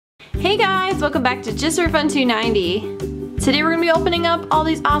Hey guys, welcome back to Just for Fun 290. Today we're going to be opening up all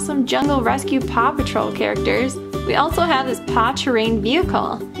these awesome Jungle Rescue Paw Patrol characters. We also have this paw terrain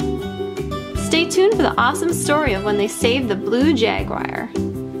vehicle. Stay tuned for the awesome story of when they saved the blue jaguar.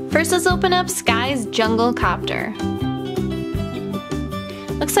 First, let's open up Skye's jungle copter.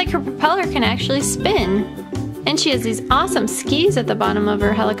 Looks like her propeller can actually spin. And she has these awesome skis at the bottom of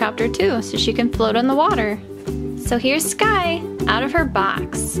her helicopter too, so she can float on the water. So here's Skye out of her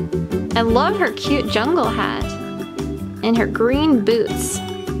box. I love her cute jungle hat and her green boots.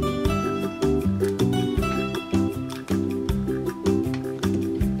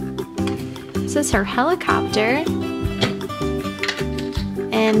 This is her helicopter,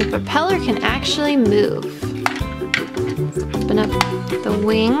 and the propeller can actually move. Let's open up the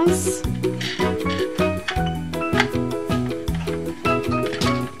wings.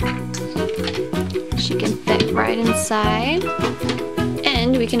 She can fit right inside,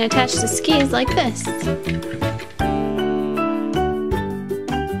 and we can attach the skis like this.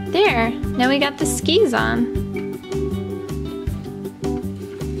 There, now we got the skis on.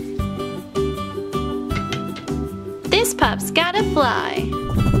 This pup's gotta fly.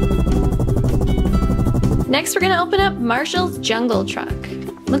 Next we're gonna open up Marshall's jungle truck.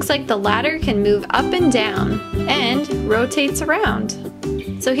 Looks like the ladder can move up and down and rotates around.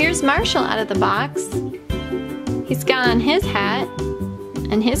 So here's Marshall out of the box. He's got on his hat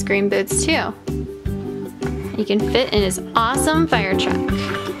and his green boots too. He can fit in his awesome fire truck.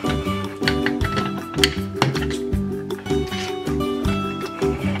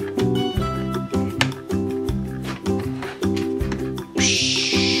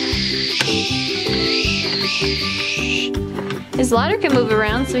 His ladder can move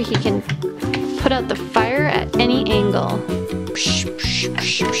around so he can put out the fire at any angle.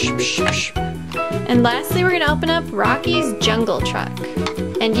 And lastly, we're gonna open up Rocky's jungle truck.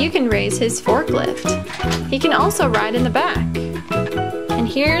 And you can raise his forklift. He can also ride in the back. And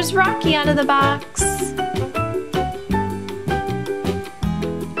here's Rocky out of the box.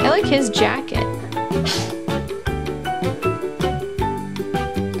 I like his jacket.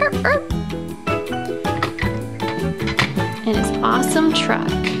 And his awesome truck.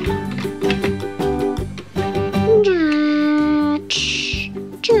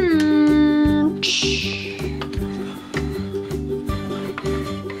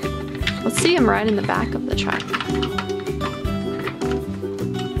 Let's see him ride in the back of the truck.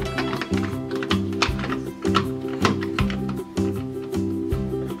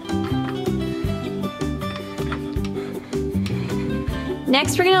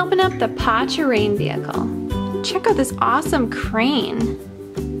 Next, we're gonna open up the paw terrain vehicle. Check out this awesome crane.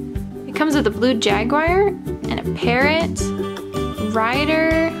 It comes with a blue jaguar and a parrot,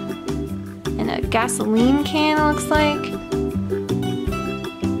 rider, and a gasoline can, it looks like.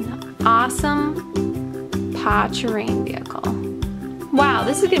 Awesome paw terrain vehicle. Wow,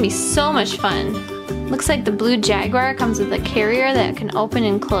 this is gonna be so much fun. Looks like the blue jaguar comes with a carrier that can open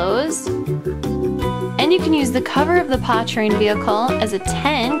and close. And you can use the cover of the paw terrain vehicle as a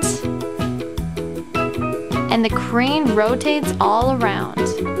tent. And the crane rotates all around.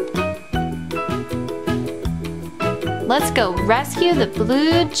 Let's go rescue the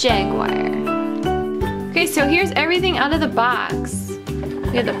blue jaguar. Okay, so here's everything out of the box.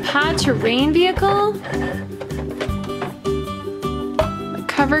 We have the paw terrain vehicle. The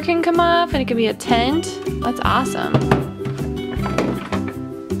cover can come off and it can be a tent. That's awesome.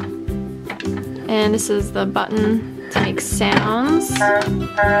 And this is the button to make sounds.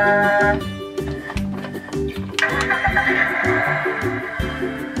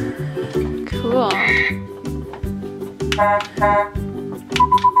 Cool.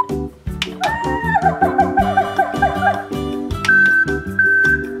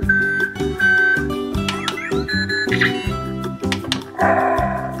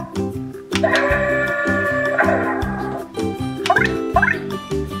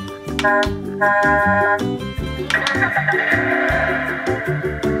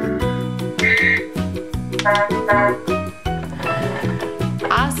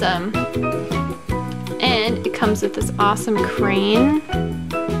 Awesome. And it comes with this awesome crane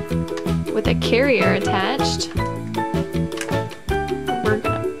with a carrier attached. We're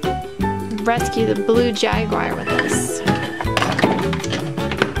gonna rescue the blue jaguar with this.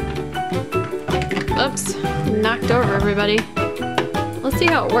 Oops, knocked over everybody. Let's see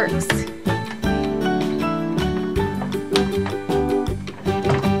how it works.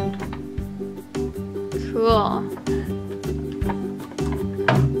 Cool.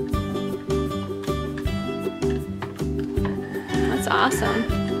 That's awesome.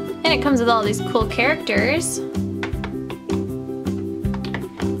 And it comes with all these cool characters.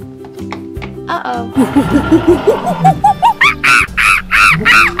 Uh-oh.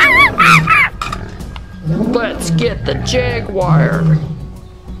 Let's get the jaguar.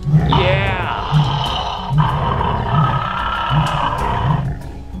 Yeah.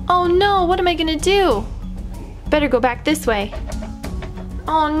 Oh no, what am I gonna do? Better go back this way.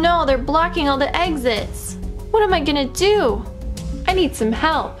 Oh no, they're blocking all the exits. What am I gonna do? I need some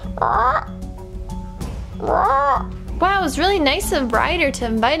help. Wow, it was really nice of Ryder to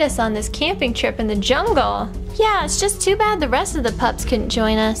invite us on this camping trip in the jungle. Yeah, it's just too bad the rest of the pups couldn't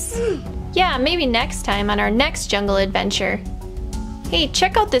join us. Yeah, maybe next time on our next jungle adventure. Hey,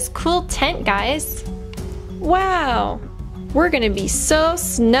 check out this cool tent, guys. Wow, we're gonna be so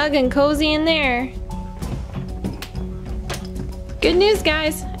snug and cozy in there. Good news,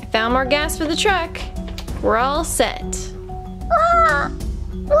 guys. I found more gas for the truck. We're all set.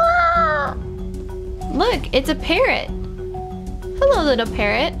 Look, it's a parrot. Hello, little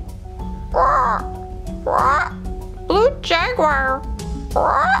parrot. Blue jaguar.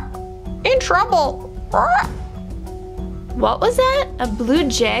 In trouble. What was that? A blue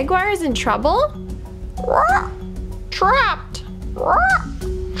jaguar is in trouble? Trapped.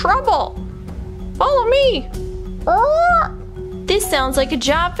 Trouble. Follow me. This sounds like a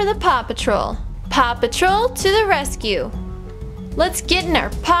job for the Paw Patrol. Paw Patrol to the rescue. Let's get in our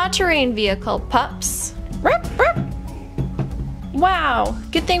paw terrain vehicle, pups. Wow,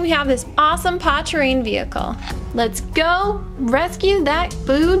 good thing we have this awesome paw terrain vehicle. Let's go rescue that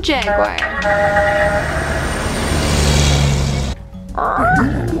blue jaguar.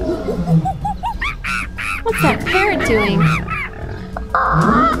 What's that parrot doing?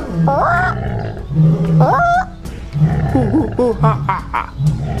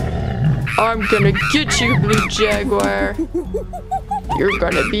 I'm gonna get you, blue jaguar. You're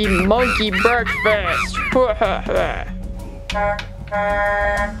gonna be monkey breakfast.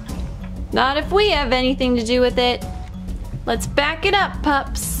 Not if we have anything to do with it. Let's back it up,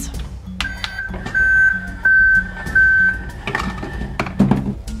 pups.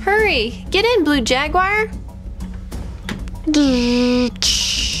 Hurry, get in, blue jaguar.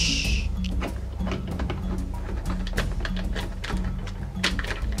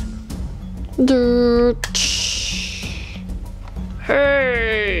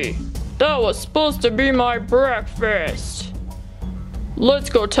 Hey, that was supposed to be my breakfast. Let's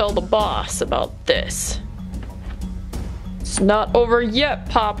go tell the boss about this. It's not over yet,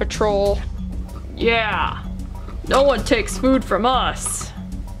 Paw Patrol. Yeah, no one takes food from us.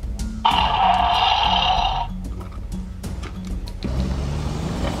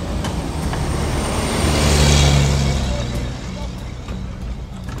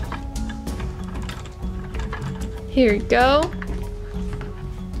 Here you go.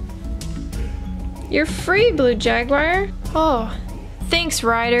 You're free, blue jaguar. Oh, thanks,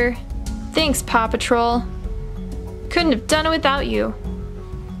 Ryder. Thanks, Paw Patrol. Couldn't have done it without you.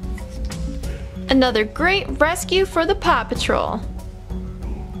 Another great rescue for the Paw Patrol.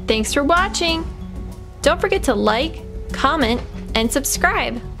 Thanks for watching. Don't forget to like, comment, and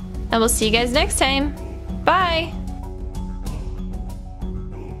subscribe. And we'll see you guys next time. Bye.